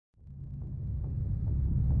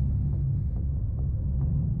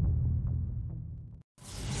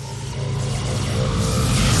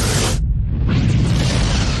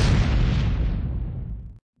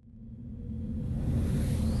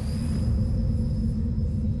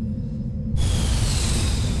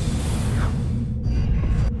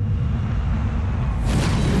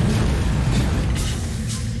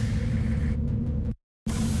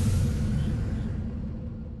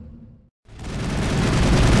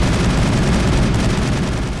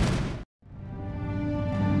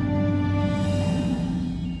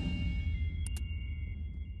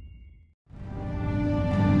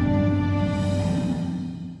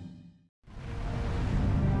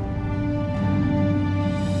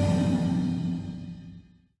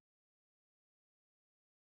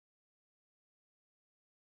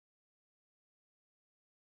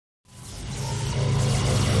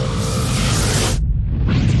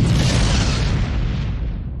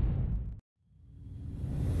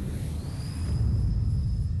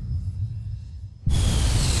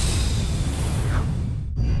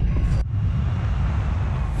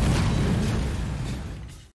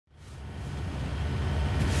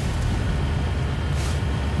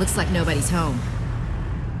Looks like nobody's home.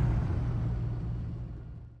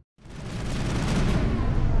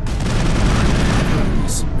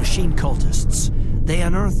 Machine cultists. They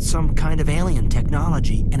unearthed some kind of alien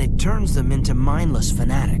technology, and it turns them into mindless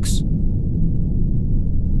fanatics.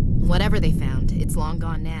 Whatever they found, it's long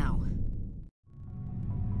gone now.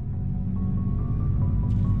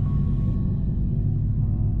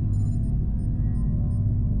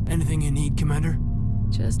 Anything you need, Commander?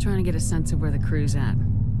 Just trying to get a sense of where the crew's at.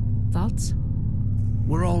 Thoughts?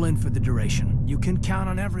 We're all in for the duration. You can count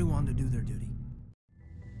on everyone to do their duty.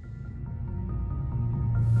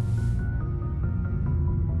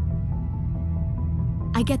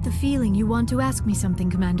 I get the feeling you want to ask me something,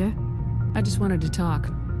 Commander. I just wanted to talk.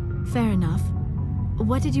 Fair enough.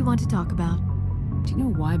 What did you want to talk about? Do you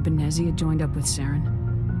know why Benezia joined up with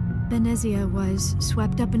Saren? Benezia was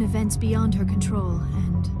swept up in events beyond her control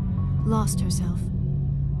and lost herself.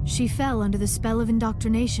 She fell under the spell of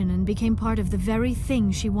indoctrination and became part of the very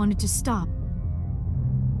thing she wanted to stop.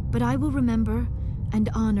 But I will remember and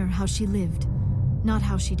honor how she lived, not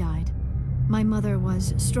how she died. My mother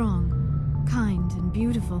was strong, kind, and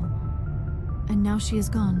beautiful, and now she is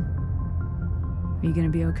gone. Are you gonna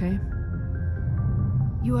be okay?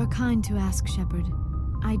 You are kind to ask, Shepard.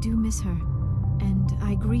 I do miss her, and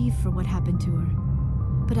I grieve for what happened to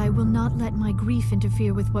her. But I will not let my grief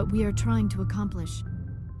interfere with what we are trying to accomplish.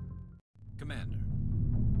 Commander,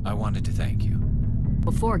 I wanted to thank you.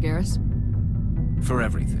 Before, Garrus? For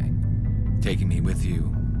everything. Taking me with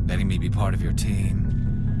you, letting me be part of your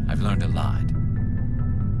team. I've learned a lot.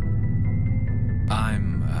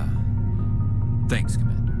 Thanks,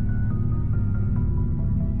 Commander.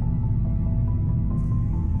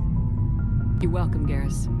 You're welcome,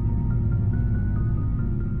 Garrus.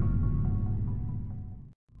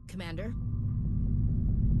 Commander?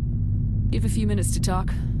 You have a few minutes to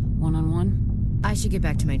talk, one-on-one? I should get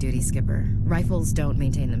back to my duty, Skipper. Rifles don't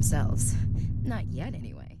maintain themselves. Not yet,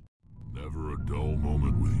 anyway. Never a dull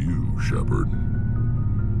moment with you, Shepard.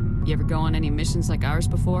 You ever go on any missions like ours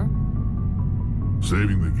before?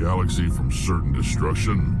 Saving the galaxy from certain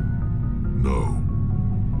destruction? No.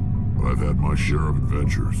 But I've had my share of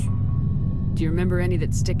adventures. Do you remember any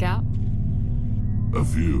that stick out? A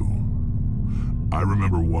few. I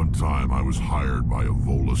remember one time I was hired by a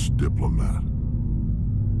Volus diplomat.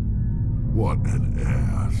 What an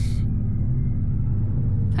ass.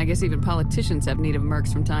 I guess even politicians have need of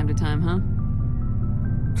mercs from time to time, huh?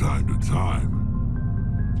 Time to time.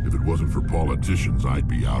 If it wasn't for politicians, I'd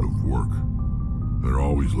be out of work. They're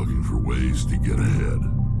always looking for ways to get ahead.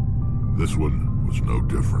 This one was no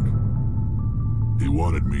different. He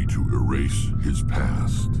wanted me to erase his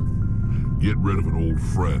past. Get rid of an old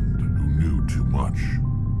friend who knew too much.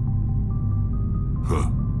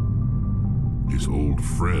 Huh. His old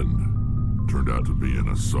friend turned out to be an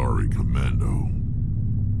Asari commando.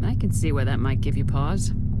 I can see why that might give you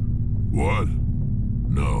pause. What?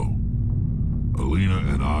 No. Alina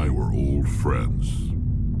and I were old friends.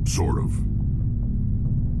 Sort of.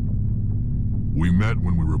 We met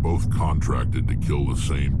when we were both contracted to kill the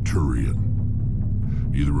same Turian.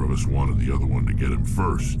 Neither of us wanted the other one to get him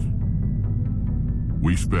first.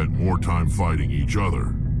 We spent more time fighting each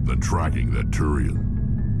other than tracking that Turian.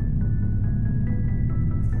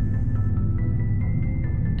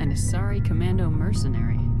 An Asari commando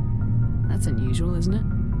mercenary. That's unusual, isn't it?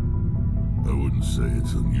 I wouldn't say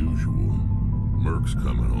it's unusual. Mercs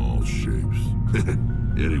come in all shapes.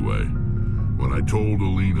 Anyway, when I told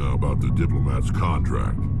Alina about the diplomat's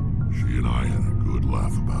contract, she and I had a good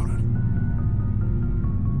laugh about it.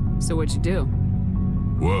 So what'd you do?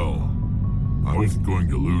 Well, I wasn't going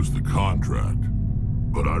to lose the contract,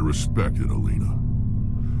 but I respected Alina.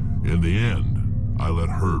 In the end, I let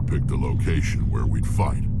her pick the location where we'd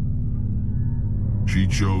fight. She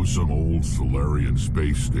chose some old Solarian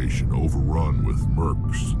space station overrun with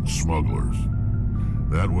mercs and smugglers.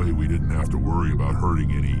 That way we didn't have to worry about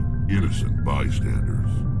hurting any innocent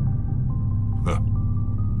bystanders.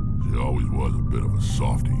 She always was a bit of a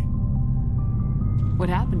softie. What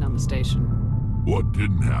happened on the station? What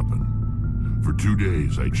didn't happen? For 2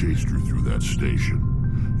 days I chased her through that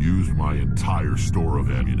station, used my entire store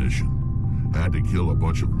of ammunition, had to kill a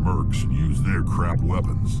bunch of mercs and use their crap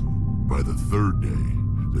weapons. By the 3rd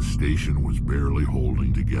day, the station was barely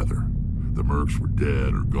holding together. The mercs were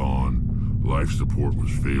dead or gone, life support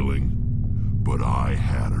was failing, but I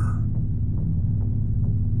had her.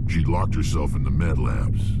 She'd locked herself in the med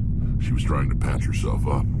labs. She was trying to patch herself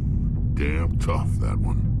up. Damn tough, that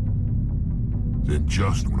one. Then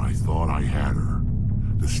just when I thought I had her,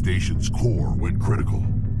 the station's core went critical.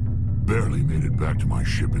 Barely made it back to my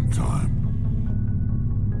ship in time.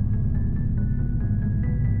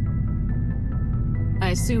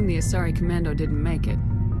 assume the Asari Commando didn't make it.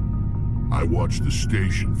 I watched the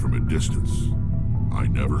station from a distance. I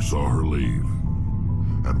never saw her leave.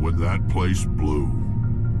 And when that place blew,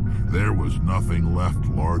 there was nothing left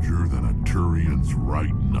larger than a Turian's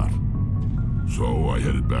right nut. So I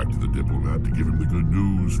headed back to the diplomat to give him the good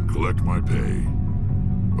news and collect my pay.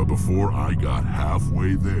 But before I got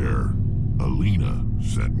halfway there, Alina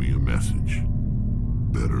sent me a message.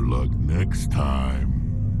 Better luck next time.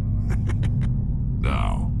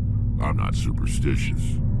 Now, I'm not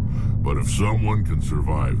superstitious, but if someone can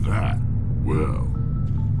survive that, well,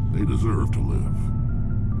 they deserve to live.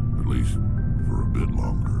 At least for a bit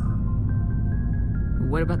longer.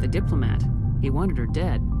 What about the diplomat? He wanted her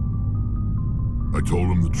dead. I told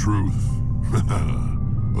him the truth.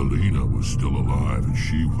 Alina was still alive and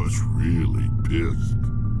she was really pissed.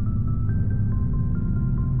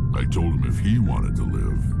 I told him if he wanted to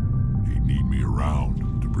live, he'd need me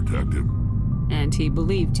around to protect him. And he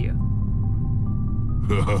believed you.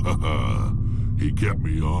 He kept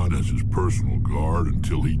me on as his personal guard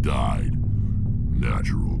until he died.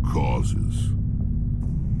 Natural causes.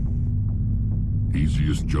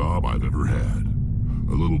 Easiest job I've ever had.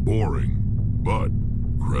 A little boring, but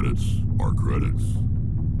credits are credits.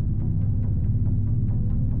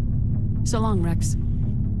 So long, Rex.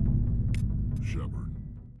 Shepard.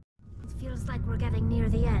 It feels like we're getting near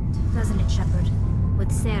the end, doesn't it, Shepard? With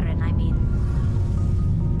Saren, I mean.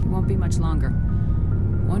 It won't be much longer.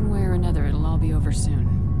 One way or another, it'll all be over soon.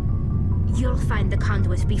 You'll find the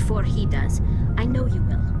conduit before he does. I know you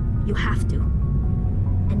will. You have to.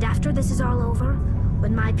 And after this is all over,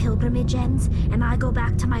 when my pilgrimage ends and I go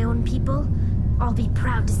back to my own people, I'll be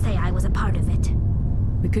proud to say I was a part of it.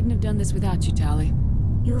 We couldn't have done this without you, Tali.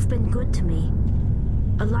 You've been good to me.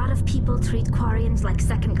 A lot of people treat Quarians like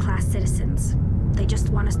second-class citizens. They just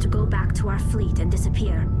want us to go back to our fleet and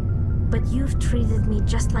disappear. But you've treated me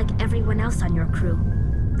just like everyone else on your crew.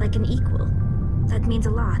 Like an equal. That means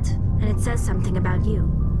a lot, and it says something about you.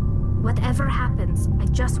 Whatever happens, I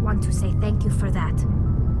just want to say thank you for that.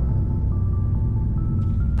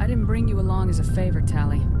 I didn't bring you along as a favor,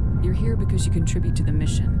 Tali. You're here because you contribute to the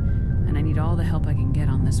mission, and I need all the help I can get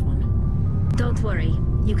on this one. Don't worry.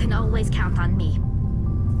 You can always count on me.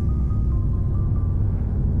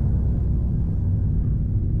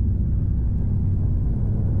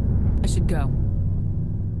 I should go.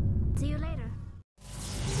 See you later.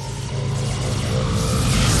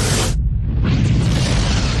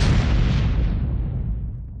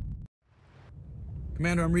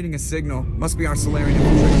 Commander, I'm reading a signal. Must be our Salarian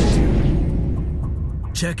infiltration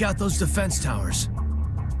team. Check out those defense towers.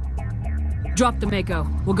 Drop the Mako.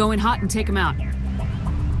 We'll go in hot and take them out.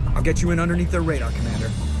 I'll get you in underneath their radar, Commander.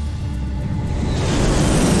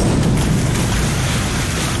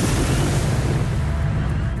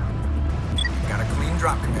 Got a clean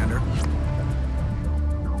drop, Commander.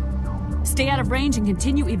 Stay out of range and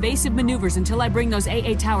continue evasive maneuvers until I bring those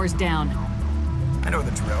AA towers down. I know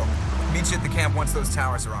the drill. Meet you at the camp once those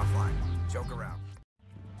towers are offline. Joke around.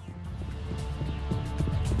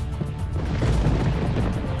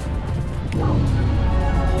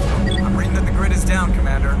 I'm reading that the grid is down,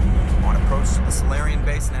 Commander. On approach to the Salarian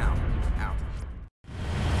base now. Out.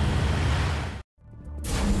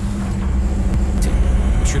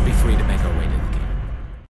 We should be free to make our way to the camp.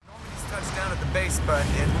 He's touched down at the base, but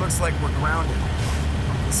it looks like we're grounded.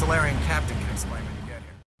 The Salarian captain can explain when you get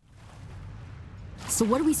here. So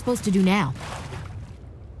what are we supposed to do now?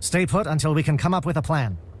 Stay put until we can come up with a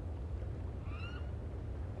plan.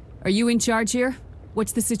 Are you in charge here?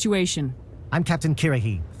 What's the situation? I'm Captain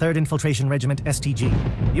Kirrahe, 3rd Infiltration Regiment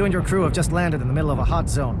STG. You and your crew have just landed in the middle of a hot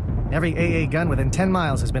zone. Every AA gun within 10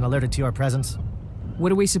 miles has been alerted to your presence.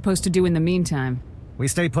 What are we supposed to do in the meantime? We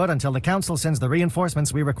stay put until the Council sends the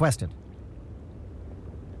reinforcements we requested.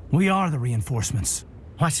 We are the reinforcements.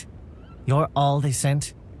 What? You're all they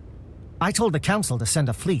sent? I told the Council to send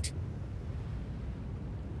a fleet.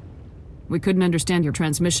 We couldn't understand your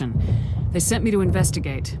transmission. They sent me to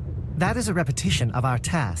investigate. That is a repetition of our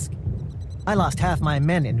task. I lost half my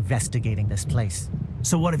men investigating this place.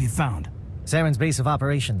 So what have you found? Saren's base of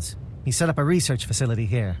operations. He set up a research facility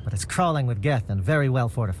here, but it's crawling with Geth and very well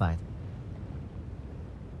fortified.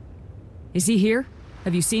 Is he here?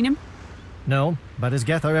 Have you seen him? No, but his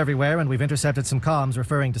Geth are everywhere and we've intercepted some comms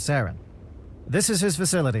referring to Saren. This is his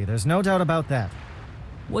facility, there's no doubt about that.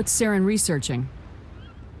 What's Saren researching?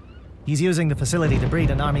 He's using the facility to breed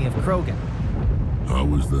an army of Krogan.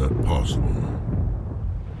 How is that possible?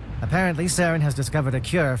 Apparently, Saren has discovered a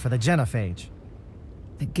cure for the genophage.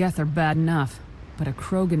 The Geth are bad enough, but a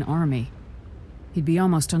Krogan army. He'd be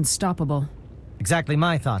almost unstoppable. Exactly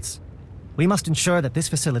my thoughts. We must ensure that this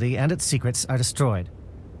facility and its secrets are destroyed.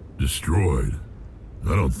 Destroyed?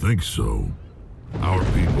 I don't think so. Our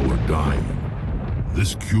people are dying.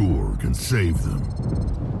 This cure can save them.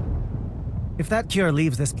 If that cure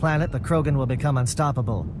leaves this planet, the Krogan will become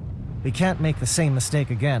unstoppable. We can't make the same mistake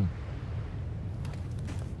again.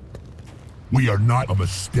 We are not a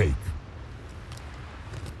mistake.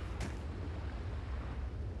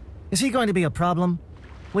 Is he going to be a problem?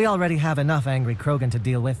 We already have enough angry Krogan to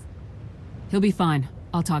deal with. He'll be fine.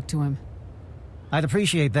 I'll talk to him. I'd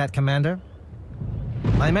appreciate that, Commander.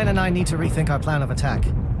 My men and I need to rethink our plan of attack.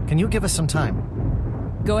 Can you give us some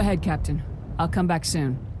time? Go ahead, Captain. I'll come back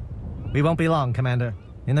soon. We won't be long, Commander.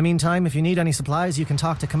 In the meantime, if you need any supplies, you can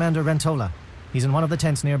talk to Commander Rentola. He's in one of the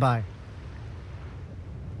tents nearby.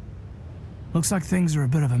 Looks like things are a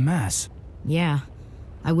bit of a mess. Yeah.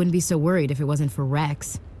 I wouldn't be so worried if it wasn't for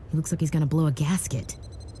Rex. He looks like he's gonna blow a gasket.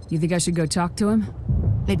 You think I should go talk to him?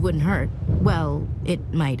 It wouldn't hurt. Well,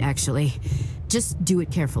 it might, actually. Just do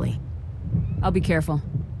it carefully. I'll be careful.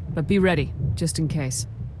 But be ready, just in case.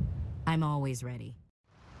 I'm always ready.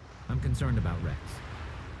 I'm concerned about Rex.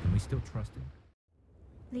 Can we still trust him?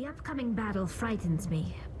 The upcoming battle frightens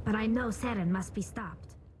me, but I know Saren must be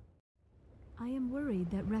stopped. I am worried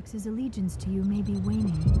that Rex's allegiance to you may be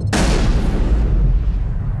waning.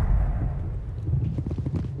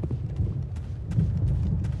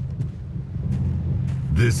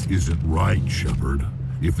 This isn't right, Shepard.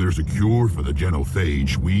 If there's a cure for the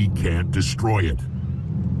genophage, we can't destroy it.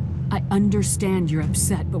 I understand you're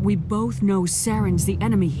upset, but we both know Saren's the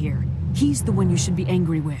enemy here. He's the one you should be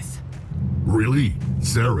angry with. Really?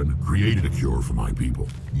 Saren created a cure for my people.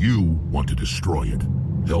 You want to destroy it.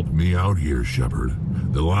 Help me out here, Shepard.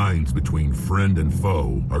 The lines between friend and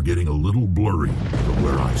foe are getting a little blurry from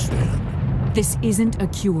where I stand. This isn't a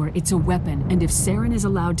cure, it's a weapon, and if Saren is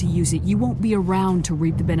allowed to use it, you won't be around to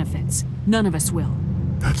reap the benefits. None of us will.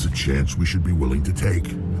 That's a chance we should be willing to take.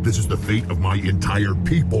 This is the fate of my entire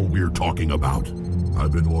people we're talking about.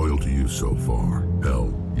 I've been loyal to you so far.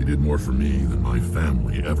 Hell, you did more for me than my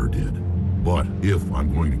family ever did. But if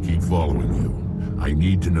I'm going to keep following you, I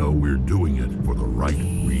need to know we're doing it for the right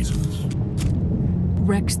reasons.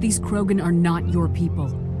 Rex, these Krogan are not your people.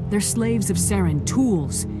 They're slaves of Saren,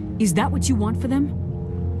 tools. Is that what you want for them?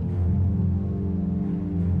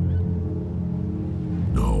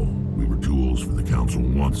 No, we were tools for the Council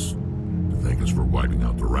once. To thank us for wiping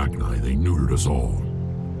out the Rachni, they neutered us all.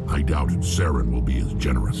 I doubt Saren will be as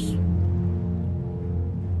generous.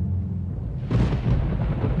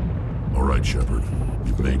 All right, Shepard.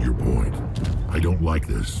 You've made your point. I don't like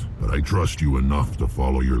this, but I trust you enough to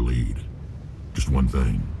follow your lead. Just one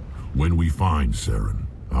thing. When we find Saren,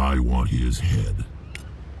 I want his head.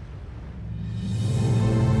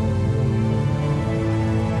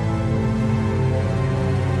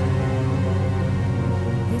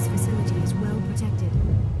 This facility is well protected.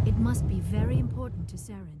 It must be very important to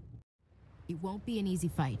Saren. It won't be an easy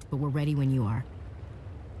fight, but we're ready when you are.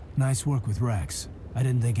 Nice work with Rex. I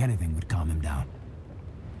didn't think anything would calm him down.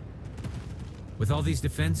 With all these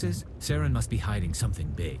defenses, Saren must be hiding something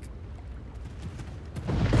big.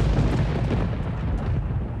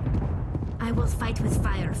 I will fight with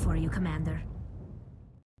fire for you, Commander.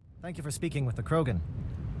 Thank you for speaking with the Krogan.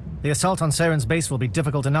 The assault on Saren's base will be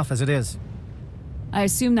difficult enough as it is. I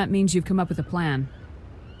assume that means you've come up with a plan.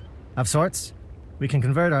 Of sorts. We can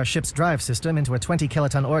convert our ship's drive system into a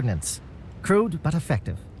 20-kiloton ordnance. Crude, but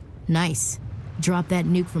effective. Nice. Drop that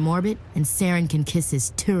nuke from orbit, and Saren can kiss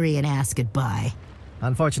his Turian ass goodbye.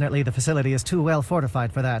 Unfortunately, the facility is too well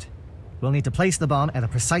fortified for that. We'll need to place the bomb at a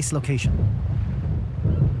precise location.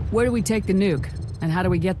 Where do we take the nuke? And how do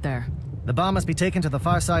we get there? The bomb must be taken to the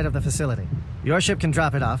far side of the facility. Your ship can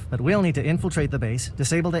drop it off, but we'll need to infiltrate the base,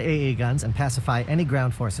 disable the AA guns, and pacify any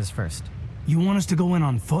ground forces first. You want us to go in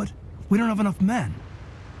on foot? We don't have enough men.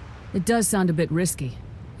 It does sound a bit risky.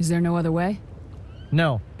 Is there no other way?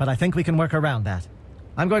 No, but I think we can work around that.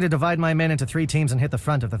 I'm going to divide my men into 3 teams and hit the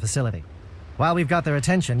front of the facility. While we've got their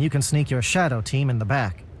attention, you can sneak your shadow team in the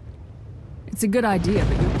back. It's a good idea,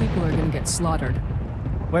 but your people are gonna get slaughtered.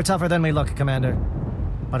 We're tougher than we look, Commander.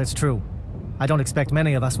 But it's true. I don't expect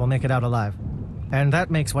many of us will make it out alive. And that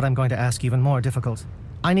makes what I'm going to ask even more difficult.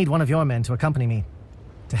 I need one of your men to accompany me,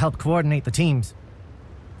 to help coordinate the teams.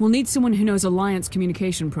 We'll need someone who knows Alliance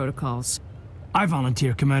communication protocols. I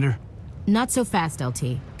volunteer, Commander. Not so fast,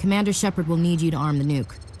 LT. Commander Shepard will need you to arm the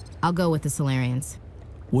nuke. I'll go with the Solarians.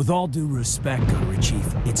 With all due respect, Gunnery Chief,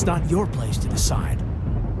 it's not your place to decide.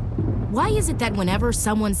 Why is it that whenever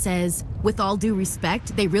someone says, with all due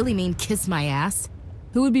respect, they really mean kiss my ass?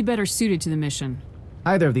 Who would be better suited to the mission?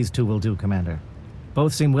 Either of these two will do, Commander.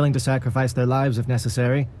 Both seem willing to sacrifice their lives if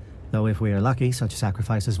necessary, though if we are lucky, such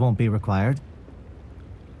sacrifices won't be required.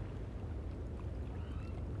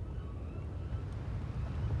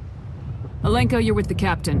 Alenko, you're with the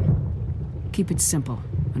captain. Keep it simple.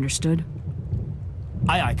 Understood?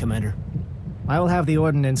 Aye, aye, Commander. I will have the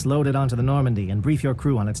ordnance loaded onto the Normandy and brief your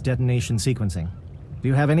crew on its detonation sequencing. Do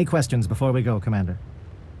you have any questions before we go, Commander?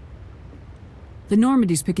 The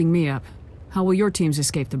Normandy's picking me up. How will your teams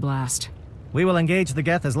escape the blast? We will engage the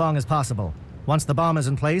Geth as long as possible. Once the bomb is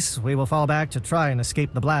in place, we will fall back to try and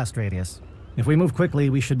escape the blast radius. If we move quickly,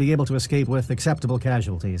 we should be able to escape with acceptable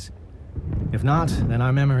casualties. If not, then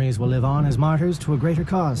our memories will live on as martyrs to a greater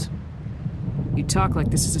cause. You talk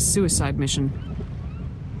like this is a suicide mission.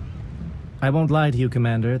 I won't lie to you,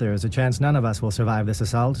 Commander. There is a chance none of us will survive this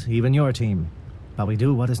assault, even your team. But we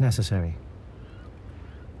do what is necessary.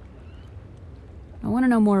 I want to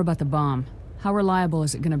know more about the bomb. How reliable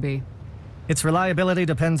is it going to be? Its reliability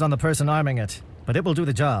depends on the person arming it, but it will do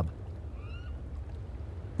the job.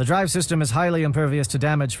 The drive system is highly impervious to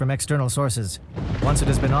damage from external sources. Once it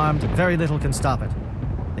has been armed, very little can stop it.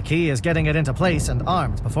 The key is getting it into place and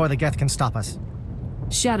armed before the Geth can stop us.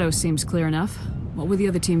 Shadow seems clear enough. What will the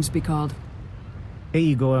other teams be called?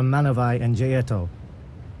 Eigor, Manovai, and Jaeto.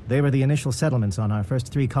 They were the initial settlements on our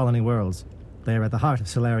first 3 colony worlds. They are at the heart of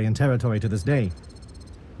Solarian territory to this day.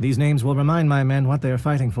 These names will remind my men what they are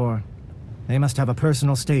fighting for. They must have a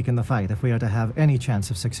personal stake in the fight if we are to have any chance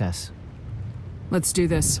of success. Let's do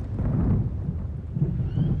this.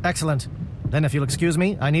 Excellent. Then if you'll excuse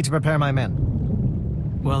me, I need to prepare my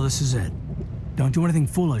men. Well, this is it. Don't do anything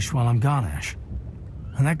foolish while I'm gone, Ash.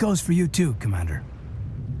 And that goes for you too, Commander.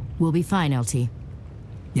 We'll be fine, LT.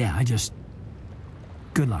 Yeah,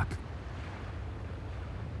 good luck.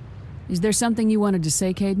 Is there something you wanted to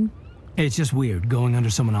say, Kaidan? It's just weird going under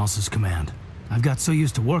someone else's command. I've got so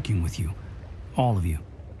used to working with you. All of you.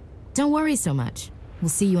 Don't worry so much. We'll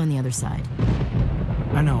see you on the other side.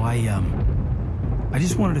 I know, I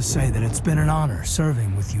just wanted to say that it's been an honor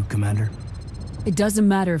serving with you, Commander. It doesn't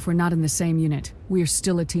matter if we're not in the same unit. We're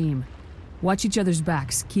still a team. Watch each other's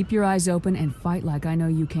backs, keep your eyes open, and fight like I know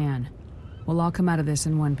you can. We'll all come out of this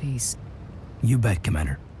in one piece. You bet,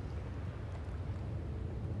 Commander.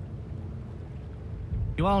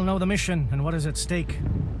 You all know the mission and what is at stake.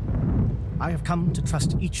 I have come to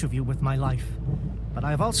trust each of you with my life, but I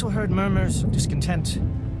have also heard murmurs of discontent.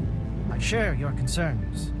 I share your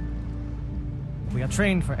concerns. We are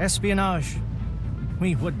trained for espionage.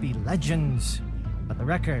 We would be legends, but the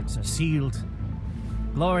records are sealed.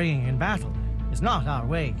 Glory in battle is not our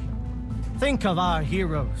way. Think of our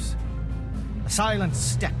heroes. The Silent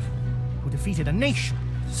Steppe, who defeated a nation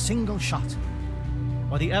with a single shot.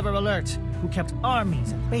 Or the Ever Alert, who kept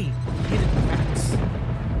armies at bay with hidden facts.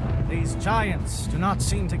 These giants do not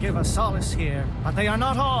seem to give us solace here, but they are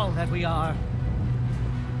not all that we are.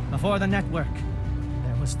 Before the network,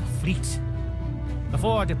 there was the fleet.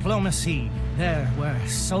 Before diplomacy, there were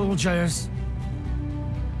soldiers.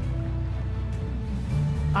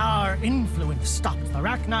 Our influence stopped the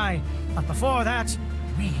Rachni, but before that,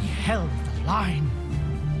 we held the line.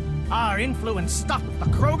 Our influence stopped the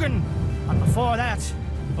Krogan, but before that,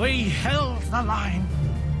 we held the line.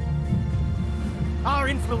 Our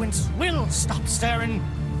influence will stop Saren.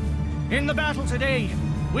 In the battle today,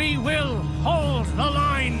 we will hold the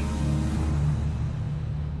line.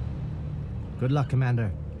 Good luck,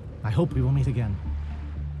 Commander. I hope we will meet again.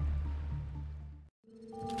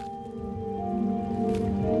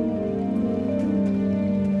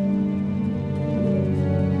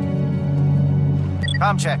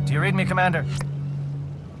 Comm check. Do you read me, Commander?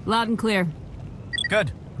 Loud and clear.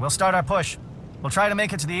 Good. We'll start our push. We'll try to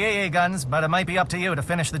make it to the AA guns, but it might be up to you to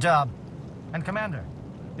finish the job. And Commander,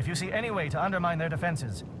 if you see any way to undermine their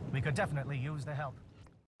defenses, we could definitely use the help.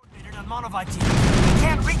 On Monovite team. We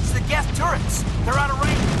can't reach the Geth turrets. They're out of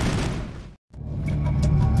range.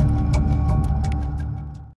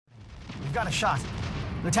 We've got a shot.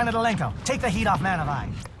 Lieutenant Alenko, take the heat off Manovai.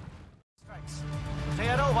 Strikes.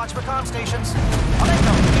 Jaeto, watch for comm stations.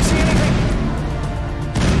 Alenko, do you see anything?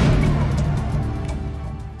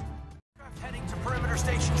 Aircraft heading to perimeter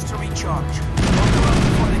stations to recharge. Don't go out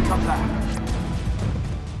before they come back.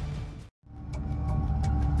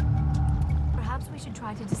 Perhaps we should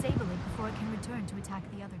try to disable it before it can return to attack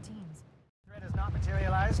the other teams. Threat is not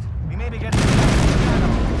materialized. We may be getting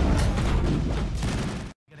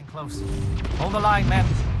close. Hold the line, men.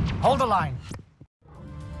 Hold the line.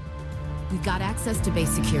 We've got access to base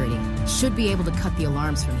security. Should be able to cut the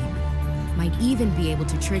alarms from here. Might even be able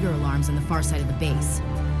to trigger alarms on the far side of the base.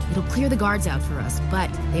 It'll clear the guards out for us,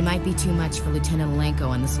 but they might be too much for Lieutenant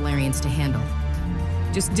Alenko and the Solarians to handle.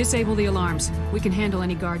 Just disable the alarms. We can handle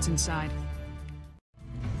any guards inside.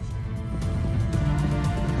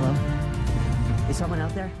 Hello? Is someone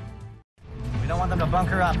out there? We don't want them to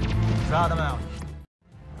bunker up. Draw them out.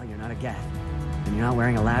 Well, you're not a Geth, and you're not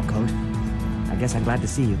wearing a lab coat. I guess I'm glad to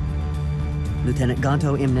see you. Lieutenant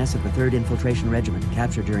Gonto Imnes of the 3rd Infiltration Regiment,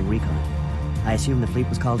 captured during recon. I assume the fleet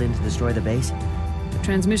was called in to destroy the base? The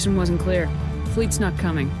transmission wasn't clear. The fleet's not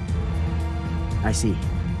coming. I see.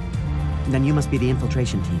 Then you must be the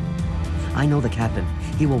infiltration team. I know the captain.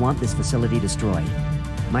 He will want this facility destroyed.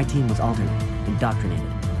 My team was altered,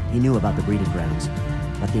 indoctrinated. He knew about the breeding grounds.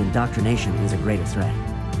 But the indoctrination is a greater threat,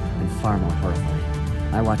 and far more horrifying.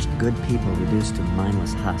 I watched good people reduced to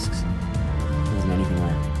mindless husks. There wasn't anything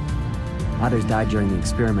left. Others died during the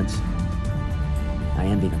experiments. I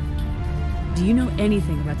envy them. Do you know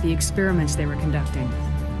anything about the experiments they were conducting?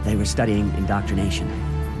 They were studying indoctrination.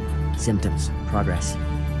 Symptoms, progress.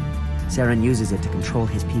 Saren uses it to control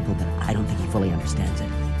his people, but I don't think he fully understands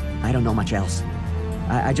it. I don't know much else.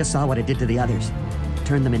 I just saw what it did to the others.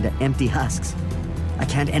 Turned them into empty husks. I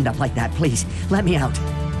can't end up like that, please. Let me out.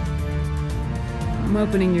 I'm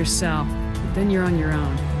opening your cell, but then you're on your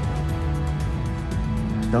own.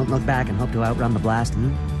 Don't look back and hope to outrun the blast,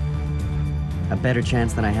 A better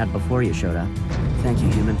chance than I had before you showed up. Thank you,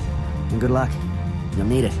 human. And good luck. You'll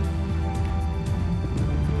need it.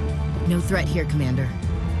 No threat here, Commander.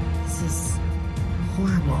 This is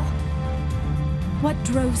horrible. What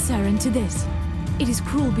drove Saren to this? It is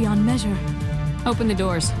cruel beyond measure. Open the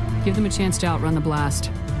doors. Give them a chance to outrun the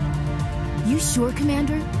blast. You sure,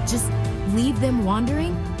 Commander? Just leave them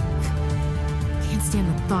wandering? Can't stand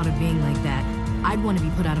the thought of being like that. I'd want to be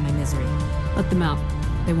put out of my misery. Let them out.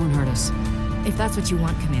 They won't hurt us. If that's what you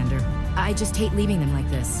want, Commander. I just hate leaving them like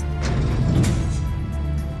this.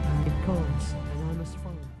 It calls. Alarmist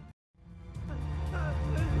phone.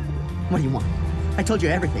 What do you want? I told you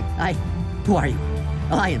everything. Who are you?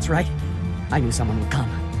 Alliance, right? I knew someone would come.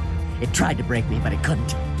 It tried to break me, but it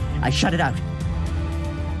couldn't. I shut it out.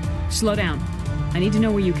 Slow down. I need to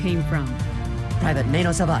know where you came from. Private Mano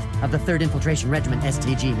Savat of the 3rd Infiltration Regiment,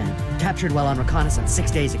 STG, man. Captured while on reconnaissance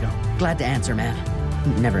 6 days ago. Glad to answer, man.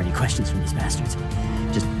 Never any questions from these bastards.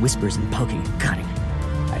 Just whispers and poking and cutting.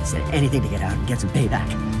 I'd say anything to get out and get some payback.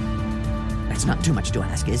 That's not too much to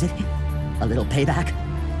ask, is it? A little payback?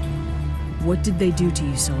 What did they do to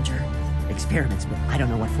you, soldier? Experiments, but I don't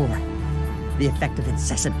know what for. The effect of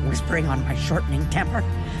incessant whispering on my shortening temper?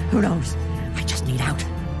 Who knows? I just need out.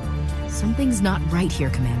 Something's not right here,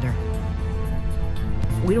 Commander.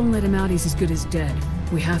 If we don't let him out, he's as good as dead.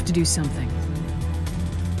 We have to do something.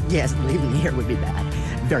 Yes, leaving here would be bad.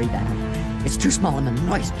 Very bad. It's too small and the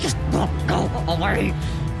noise just won't go away.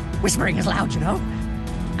 Whispering is loud, you know?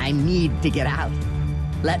 I need to get out.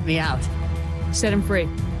 Let me out. Set him free.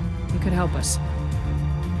 You could help us.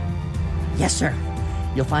 Yes, sir.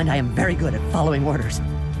 You'll find I am very good at following orders.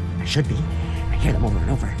 I should be. I hear them over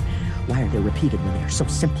and over. Why are they repeated when they are so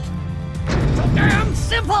simple? So damn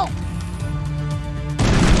simple!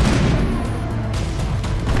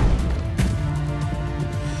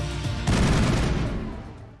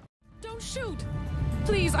 Don't shoot!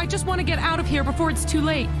 Please, I just want to get out of here before it's too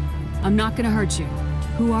late. I'm not gonna hurt you.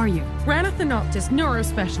 Who are you? Ranna Thanoptis,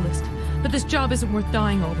 neurospecialist. But this job isn't worth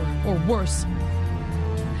dying over, or worse.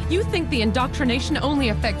 You think the indoctrination only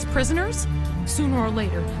affects prisoners? Sooner or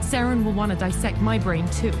later, Saren will want to dissect my brain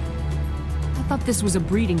too. I thought this was a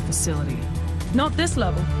breeding facility. Not this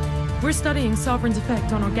level. We're studying Sovereign's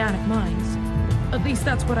effect on organic minds. At least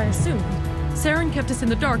that's what I assumed. Saren kept us in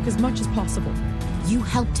the dark as much as possible. You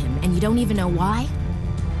helped him, and you don't even know why?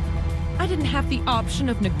 I didn't have the option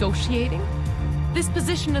of negotiating. This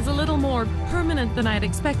position is a little more permanent than I had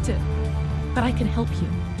expected. But I can help you.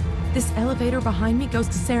 This elevator behind me goes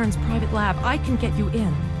to Saren's private lab. I can get you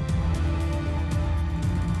in.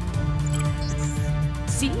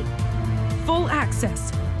 See? Full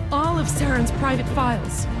access. All of Saren's private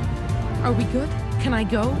files. Are we good? Can I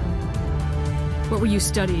go? What were you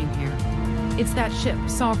studying here? It's that ship,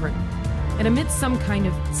 Sovereign. It emits some kind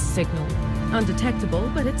of signal.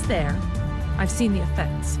 Undetectable, but it's there. I've seen the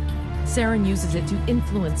effects. Saren uses it to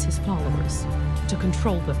influence his followers, to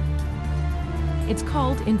control them. It's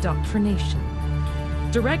called indoctrination.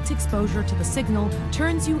 Direct exposure to the signal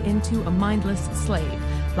turns you into a mindless slave,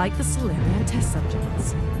 like the Salarian test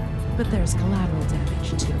subjects. But there's collateral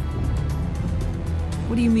damage, too.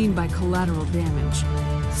 What do you mean by collateral damage?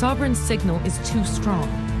 Sovereign's signal is too strong.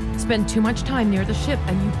 Spend too much time near the ship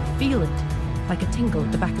and you feel it, like a tingle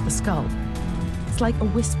at the back of the skull. It's like a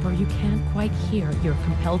whisper you can't quite hear. You're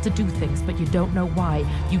compelled to do things, but you don't know why.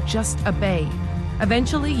 You just obey.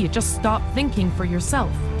 Eventually, you just stop thinking for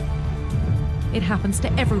yourself. It happens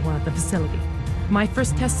to everyone at the facility. My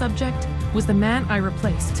first test subject was the man I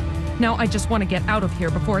replaced. Now I just want to get out of here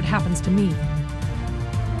before it happens to me.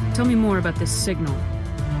 Tell me more about this signal.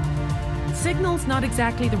 Signal's not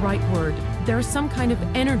exactly the right word. There's some kind of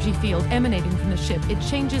energy field emanating from the ship. It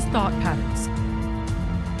changes thought patterns.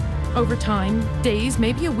 Over time, days,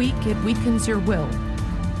 maybe a week, it weakens your will.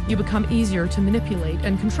 You become easier to manipulate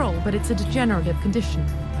and control, but it's a degenerative condition.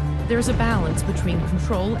 There's a balance between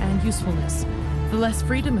control and usefulness. The less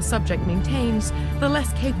freedom a subject maintains, the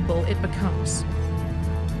less capable it becomes.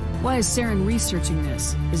 Why is Saren researching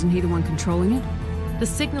this? Isn't he the one controlling it? The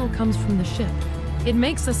signal comes from the ship. It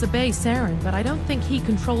makes us obey Saren, but I don't think he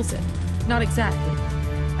controls it. Not exactly.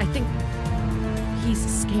 I think he's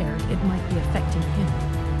scared it might be affecting him.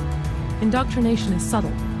 Indoctrination is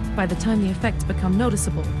subtle. By the time the effects become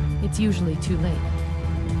noticeable, it's usually too late.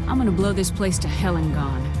 I'm gonna blow this place to hell and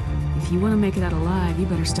gone. If you want to make it out alive, you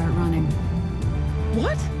better start running.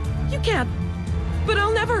 What? You can't. But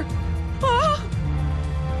I'll never. Ah!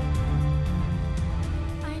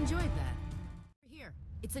 I enjoyed that. Here,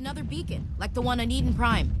 it's another beacon, like the one on Eden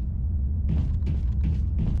Prime.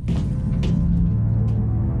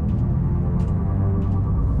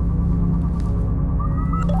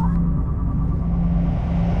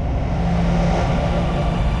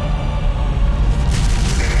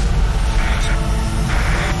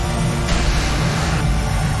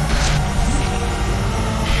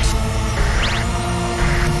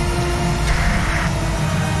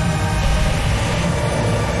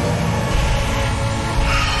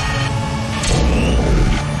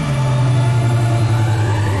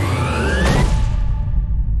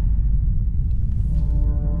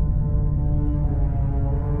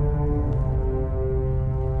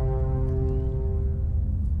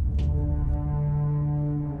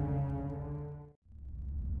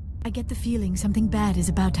 I get the feeling something bad is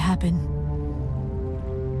about to happen.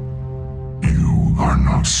 You are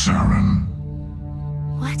not Saren.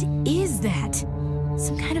 What is that?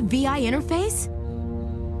 Some kind of VI interface?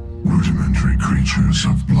 Rudimentary creatures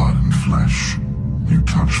of blood and flesh. You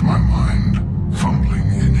touch my mind, fumbling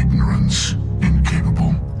in ignorance,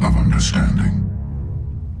 incapable of understanding.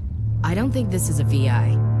 I don't think this is a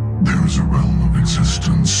VI. There is a realm of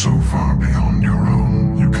existence so far beyond your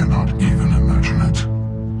own, you cannot even imagine it.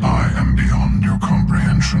 I am beyond your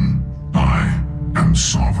comprehension. I am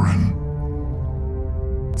Sovereign.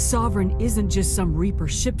 Sovereign isn't just some Reaper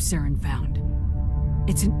ship Saren found.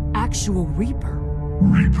 It's an actual Reaper.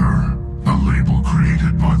 Reaper, a label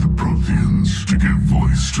created by the Protheans to give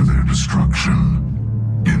voice to their destruction.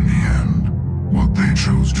 In the end, what they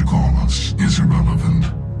chose to call us is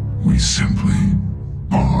irrelevant. We simply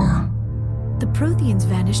are. The Protheans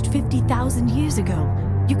vanished 50,000 years ago.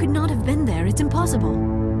 You could not have been there. It's impossible.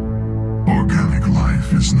 Organic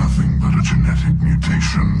life is nothing but a genetic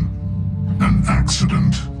mutation. An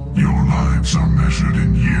accident. Your lives are measured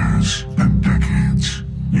in years and decades.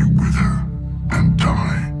 You wither and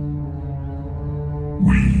die.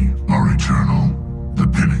 We are eternal, the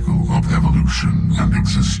pinnacle of evolution and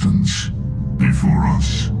existence. Before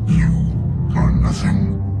us, you are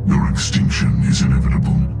nothing. Your extinction is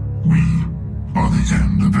inevitable. We are the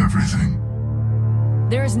end of everything.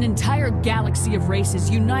 There is an entire galaxy of races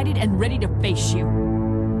united and ready to face you.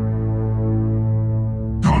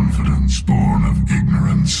 Confidence born of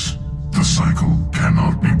ignorance. The cycle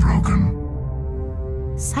cannot be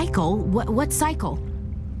broken. Cycle? What cycle?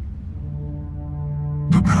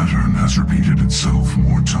 The pattern has repeated itself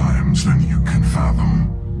more times than you can fathom.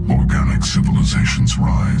 Organic civilizations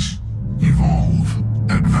rise, evolve,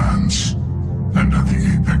 advance, and at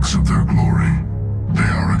the apex of their glory, they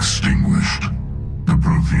are extinguished. The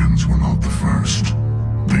Protheans were not the first.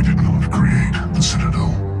 They did not create the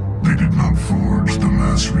Citadel. They did not forge the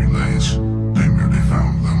mass relays. They merely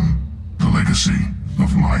found them. The legacy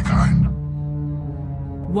of my kind.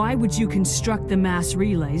 Why would you construct the mass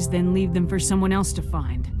relays, then leave them for someone else to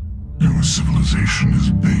find? Your civilization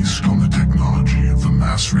is based on the technology of the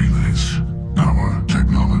mass relays. Our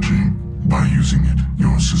technology. By using it,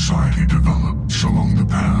 your society develops along the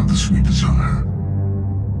paths we desire.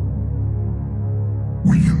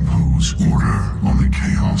 We impose order on the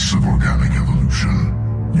chaos of organic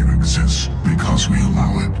evolution. You exist because we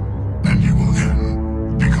allow it, and you will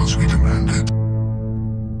end because we demand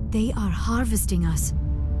it. They are harvesting us,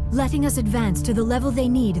 letting us advance to the level they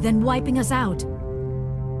need, then wiping us out.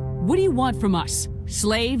 What do you want from us?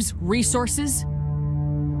 Slaves? Resources?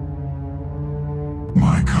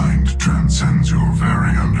 My kind transcends your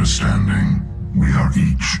very understanding. We are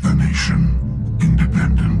each a nation,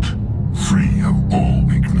 independent, free of all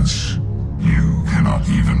weakness. You cannot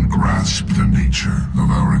even grasp the nature of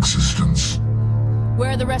our existence.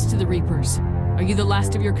 Where are the rest of the Reapers? Are you the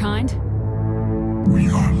last of your kind? We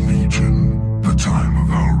are Legion. The time of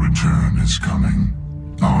our return is coming.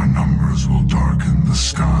 Our number stars will darken the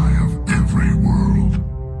sky of every world.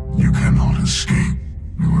 You cannot escape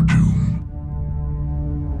your doom.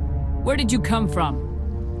 Where did you come from?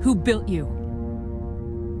 Who built you?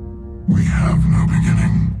 We have no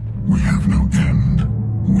beginning. We have no end.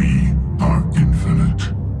 We are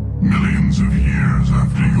infinite. Millions of years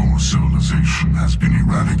after your civilization has been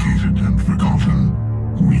eradicated and forgotten,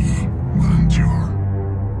 we will endure.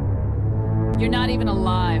 You're not even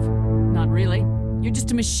alive. Not really. You're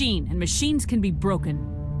just a machine, and machines can be broken.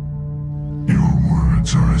 Your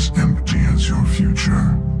words are as empty as your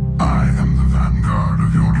future. I am the vanguard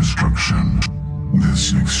of your destruction.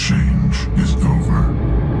 This exchange is over.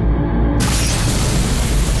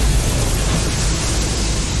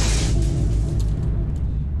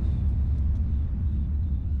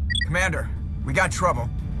 Commander, we got trouble.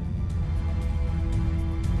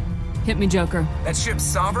 Hit me, Joker. That ship's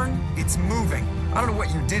Sovereign? It's moving. I don't know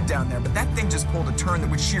what you did down there, but that thing just pulled a turn that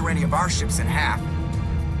would shear any of our ships in half.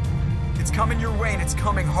 It's coming your way, and it's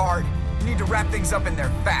coming hard. You need to wrap things up in there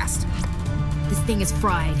fast. This thing is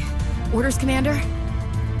fried. Orders, Commander?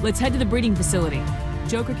 Let's head to the breeding facility.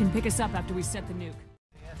 Joker can pick us up after we set the nuke.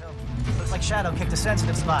 Looks like Shadow kicked a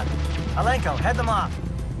sensitive spot. Alenko, head them off.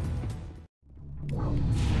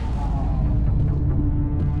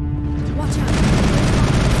 Watch out.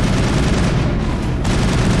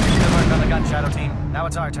 Good work on the gun, Shadow team. Now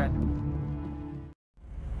it's our turn.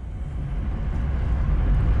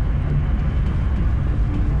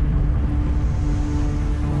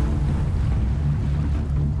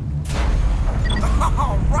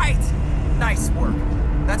 All right! Nice work.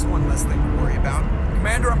 That's one less thing to worry about.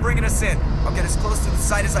 Commander, I'm bringing us in. I'll get as close to the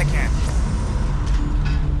site as I can.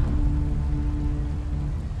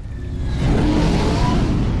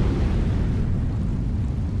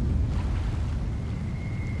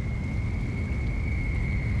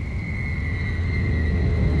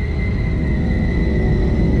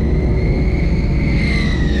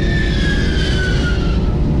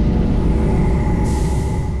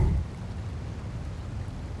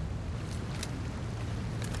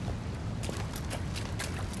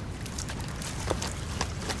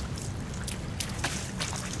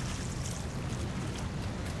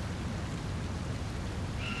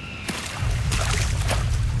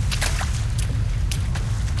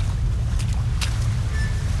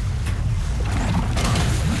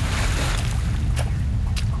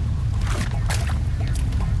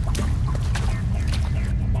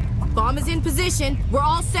 Bomb is in position. We're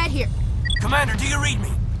all set here. Commander, do you read me?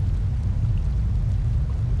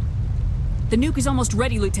 The nuke is almost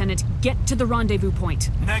ready, Lieutenant. Get to the rendezvous point.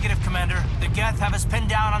 Negative, Commander. The Geth have us pinned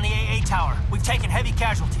down on the AA tower. We've taken heavy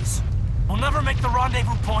casualties. We'll never make the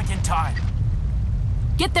rendezvous point in time.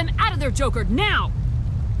 Get them out of there, Joker, now!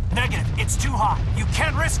 Negative. It's too hot. You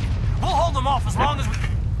can't risk it. We'll hold them off as long as we...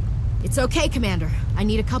 It's okay, Commander. I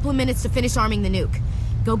need a couple of minutes to finish arming the nuke.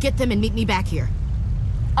 Go get them and meet me back here.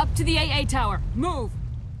 Up to the AA tower. Move!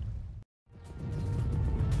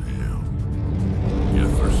 Damn.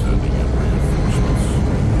 Geth are sending in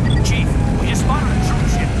reinforcements. Chief, we just spotted a troop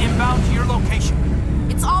ship inbound to your location.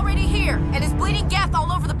 It's already here, and is bleeding Geth all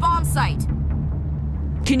over the bomb site.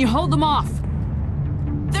 Can you hold them off?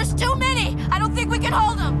 There's too many! I don't think we can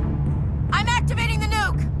hold them! I'm activating the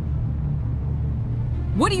nuke!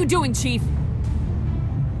 What are you doing, Chief?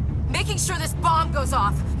 Making sure this bomb goes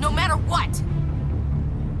off, no matter what!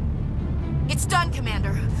 It's done,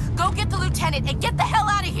 Commander. Go get the Lieutenant and get the hell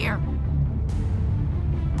out of here!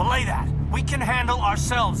 Belay that. We can handle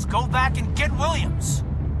ourselves. Go back and get Williams.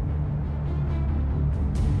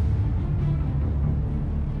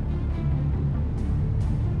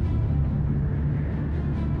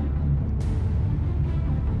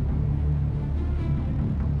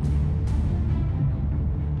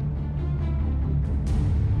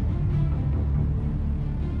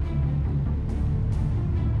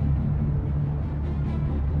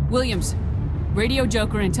 Williams, radio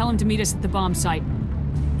Joker and tell him to meet us at the bomb site.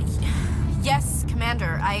 Yes,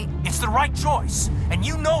 Commander, It's the right choice, and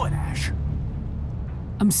you know it, Ash.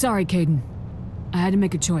 I'm sorry, Kaidan. I had to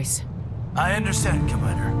make a choice. I understand,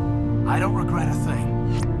 Commander. I don't regret a thing.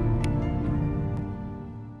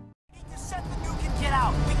 We need to set the nuke and get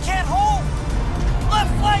out. We can't hold!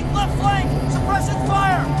 Left flank! Left flank! Suppressing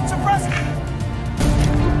fire! Suppressing...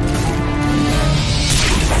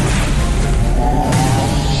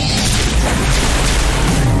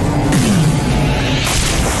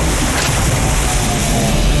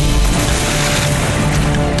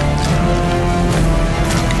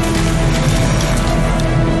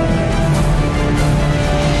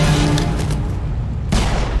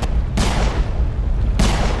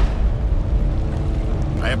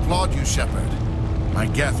 I applaud you, Shepard. My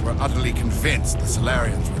Geth were utterly convinced the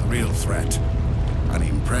Solarians were the real threat. An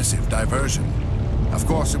impressive diversion. Of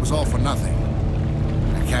course, it was all for nothing.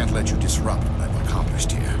 I can't let you disrupt what I've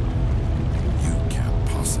accomplished here. You can't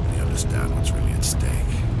possibly understand what's really at stake.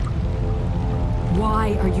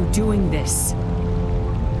 Why are you doing this?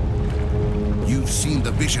 You've seen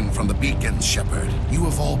the vision from the beacons, Shepard. You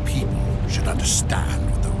of all people should understand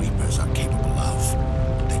what the Reapers are capable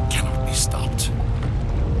of. They cannot be stopped.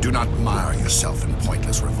 Do not mire yourself in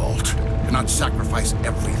pointless revolt. Do not sacrifice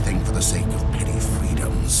everything for the sake of petty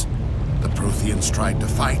freedoms. The Protheans tried to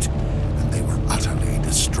fight, and they were utterly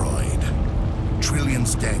destroyed.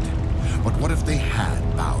 Trillions dead. But what if they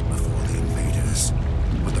had bowed before the invaders?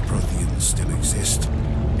 Would the Protheans still exist?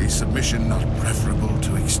 Is submission not preferable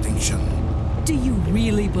to extinction? Do you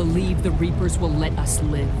really believe the Reapers will let us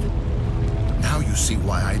live? Now you see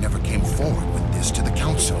why I never came forward with this to the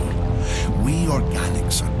Council. We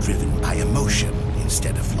organics are driven by emotion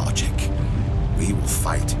instead of logic. We will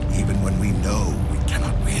fight even when we know we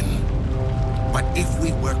cannot win. But if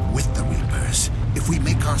we work with the Reapers, if we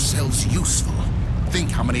make ourselves useful,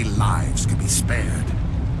 think how many lives could be spared.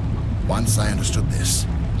 Once I understood this,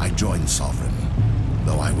 I joined Sovereign,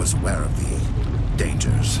 though I was aware of the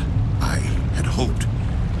dangers. I had hoped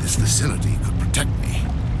this facility could protect me.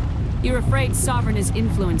 You're afraid Sovereign is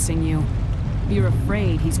influencing you. You're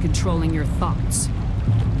afraid he's controlling your thoughts.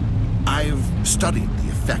 I've studied the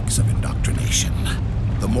effects of indoctrination.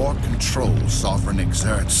 The more control Sovereign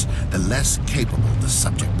exerts, the less capable the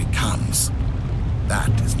subject becomes. That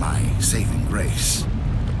is my saving grace.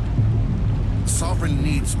 Sovereign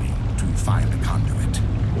needs me to find a conduit.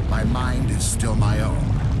 My mind is still my own,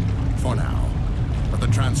 for now. But the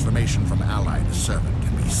transformation from ally to servant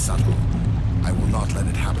can be subtle. I will not let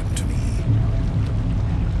it happen to me.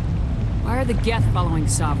 Why are the Geth following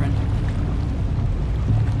Sovereign?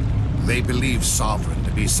 They believe Sovereign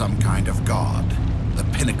to be some kind of god, the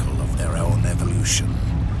pinnacle of their own evolution.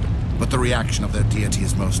 But the reaction of their deity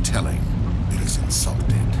is most telling. It is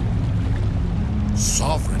insulted.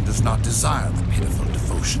 Sovereign does not desire the pitiful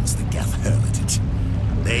devotions the Geth hurl at it.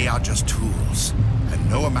 They are just tools, and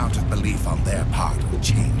no amount of belief on their part will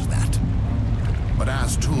change that. But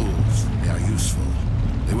as tools, they are useful.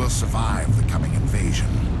 They will survive the coming invasion.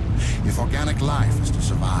 If organic life is to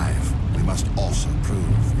survive, we must also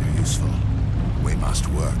prove we're useful. We must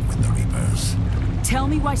work with the Reapers. Tell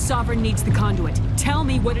me why Sovereign needs the conduit. Tell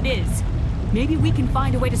me what it is. Maybe we can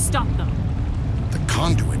find a way to stop them. The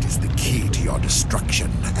conduit is the key to your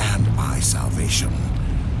destruction and my salvation.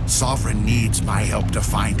 Sovereign needs my help to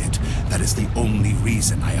find it. That is the only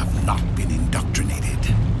reason I have not been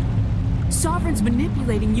indoctrinated. Sovereign's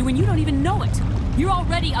manipulating you and you don't even know it. You're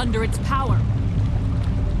already under its power.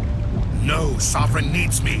 No, Sovereign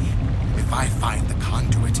needs me. If I find the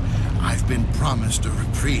conduit, I've been promised a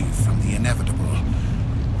reprieve from the inevitable.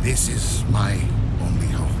 This is my only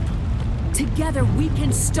hope. Together we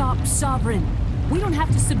can stop Sovereign. We don't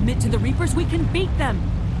have to submit to the Reapers, we can beat them.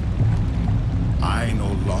 I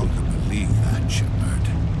no longer believe that, Shepard.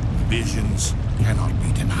 Visions cannot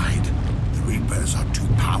be denied. The Reapers are too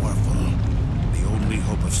powerful. The only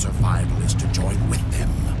hope of survival is to join with them.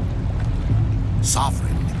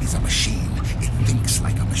 Sovereign is a machine. It thinks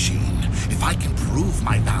like a machine. If I can prove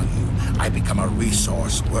my value, I become a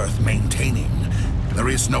resource worth maintaining. There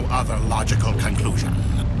is no other logical conclusion.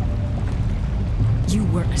 You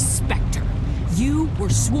were a Spectre. You were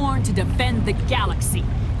sworn to defend the galaxy.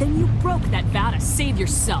 Then you broke that vow to save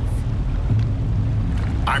yourself.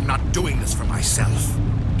 I'm not doing this for myself.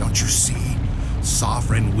 Don't you see?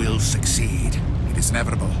 Sovereign will succeed. It is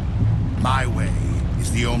inevitable. My way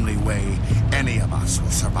is the only way any of us will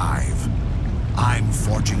survive. I'm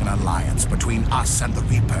forging an alliance between us and the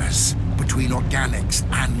Reapers, between organics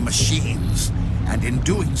and machines. And in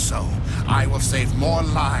doing so, I will save more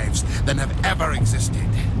lives than have ever existed.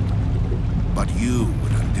 But you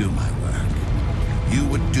would undo my work. You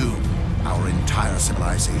would doom our entire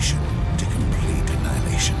civilization to complete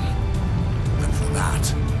annihilation. And for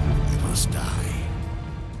that, you must die.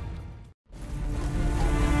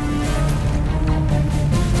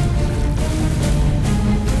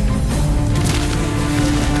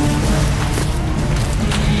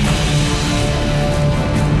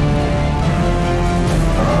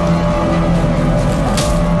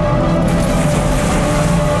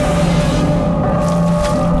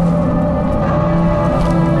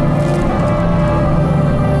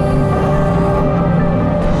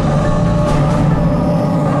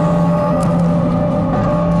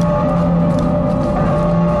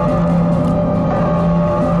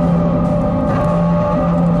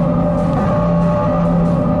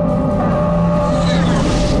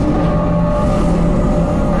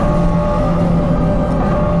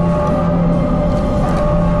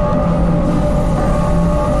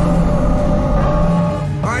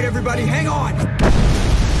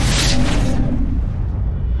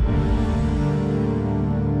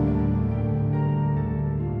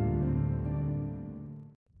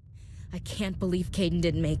 can't believe Kaidan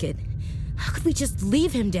didn't make it. How could we just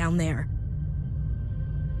leave him down there?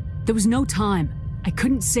 There was no time. I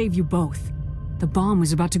couldn't save you both. The bomb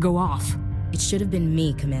was about to go off. It should have been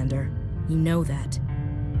me, Commander. You know that.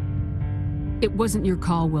 It wasn't your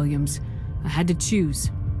call, Williams. I had to choose.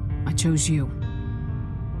 I chose you.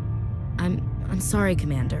 I'm sorry,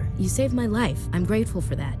 Commander. You saved my life. I'm grateful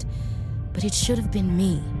for that. But it should have been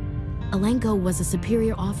me. Alenko was a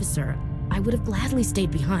superior officer. I would have gladly stayed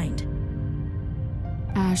behind.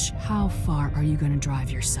 Ash, how far are you going to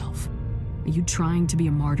drive yourself? Are you trying to be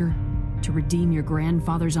a martyr? To redeem your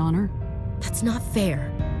grandfather's honor? That's not fair.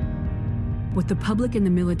 What the public and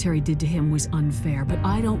the military did to him was unfair, but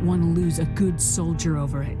I don't want to lose a good soldier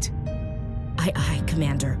over it. Aye,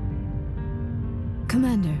 Commander.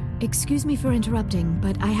 Commander, excuse me for interrupting,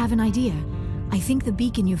 but I have an idea. I think the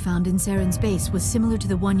beacon you found in Saren's base was similar to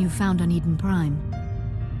the one you found on Eden Prime.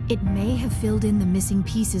 It may have filled in the missing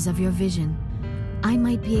pieces of your vision. I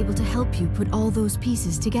might be able to help you put all those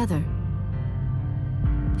pieces together.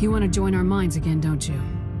 You want to join our minds again, don't you?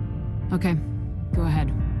 Okay, go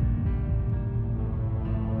ahead.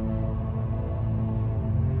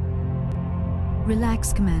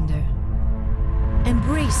 Relax, Commander.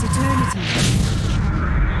 Embrace eternity.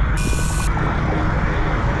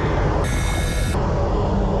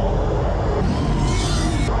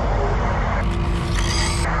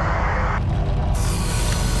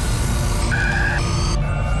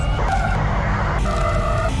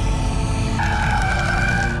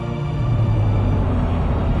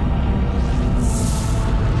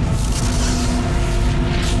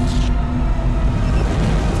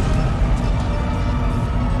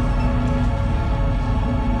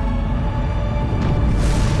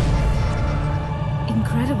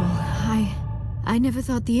 I never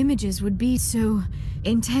thought the images would be so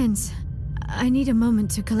intense. I need a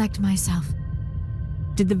moment to collect myself.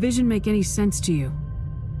 Did the vision make any sense to you?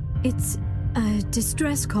 It's a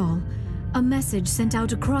distress call. A message sent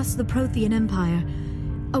out across the Prothean Empire.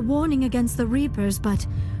 A warning against the Reapers, but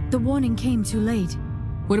the warning came too late.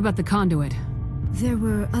 What about the conduit? There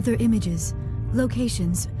were other images,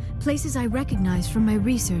 locations, places I recognized from my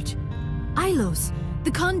research. Ilos!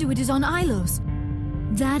 The conduit is on Ilos!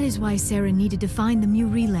 That is why Saren needed to find the Mu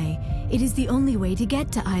relay. It is the only way to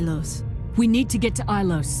get to Ilos. We need to get to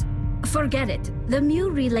Ilos. Forget it. The Mu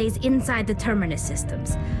relay's inside the Terminus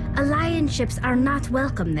systems. Alliance ships are not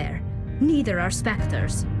welcome there. Neither are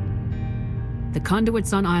Spectres. The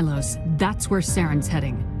conduit's on Ilos. That's where Saren's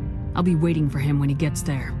heading. I'll be waiting for him when he gets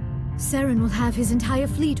there. Saren will have his entire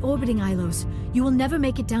fleet orbiting Ilos. You will never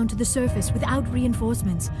make it down to the surface without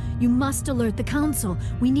reinforcements. You must alert the Council.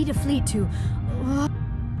 We need a fleet to...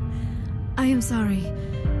 I am sorry.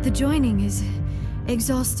 The joining is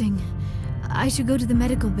exhausting. I should go to the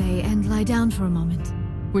medical bay and lie down for a moment.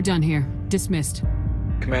 We're done here. Dismissed.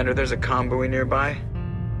 Commander, there's a comm buoy nearby.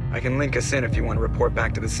 I can link us in if you want to report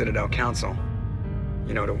back to the Citadel Council.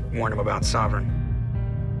 You know, to warn them about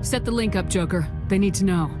Sovereign. Set the link up, Joker. They need to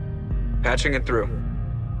know. Patching it through.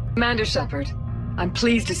 Commander Shepard, I'm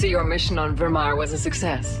pleased to see your mission on Virmire was a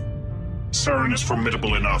success. Saren is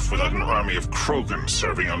formidable enough without an army of Krogan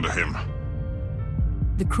serving under him.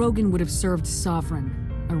 The Krogan would have served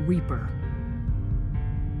Sovereign, a Reaper.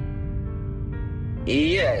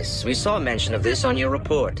 Yes, we saw mention of this on your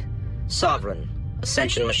report. Sovereign,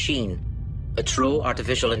 Ascension machine, a true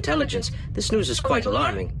artificial intelligence. This news is quite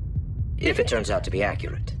alarming, if it turns out to be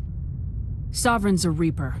accurate. Sovereign's a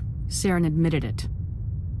Reaper. Saren admitted it.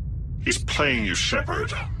 He's playing you,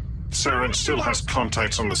 Shepard. Saren still has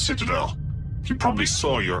contacts on the Citadel. He probably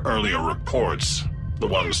saw your earlier reports, the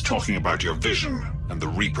ones talking about your vision and the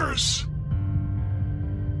Reapers.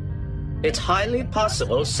 It's highly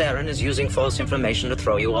possible Saren is using false information to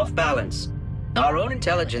throw you off balance. Our own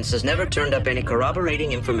intelligence has never turned up any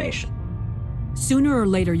corroborating information. Sooner or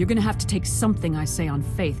later, you're gonna have to take something I say on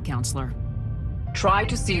faith, Counselor. Try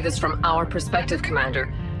to see this from our perspective,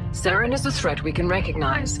 Commander. Saren is a threat we can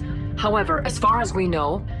recognize. However, as far as we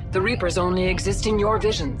know, the Reapers only exist in your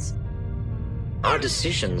visions. Our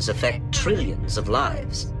decisions affect trillions of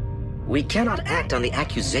lives. We cannot act on the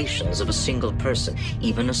accusations of a single person,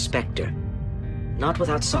 even a Spectre. Not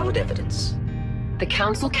without solid evidence. The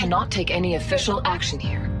Council cannot take any official action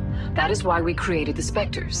here. That is why we created the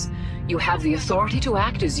Spectres. You have the authority to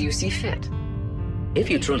act as you see fit. If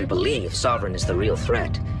you truly believe Sovereign is the real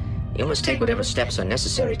threat, you must take whatever steps are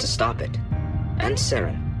necessary to stop it. And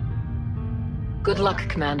Saren. Good luck,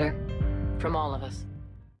 Commander. From all of us.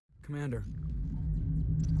 Commander,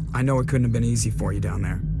 I know it couldn't have been easy for you down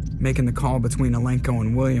there. Making the call between Alenko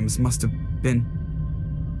and Williams must have been...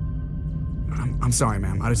 I'm sorry,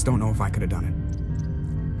 ma'am. I just don't know if I could have done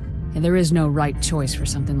Yeah, there is no right choice for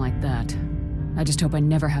something like that. I just hope I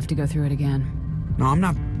never have to go through it again. No, I'm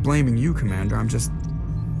not blaming you, Commander. I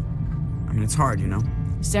mean, it's hard, you know?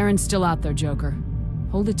 Saren's still out there, Joker.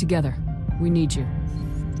 Hold it together. We need you.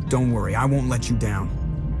 Don't worry, I won't let you down.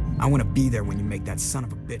 I want to be there when you make that son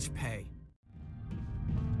of a bitch pay.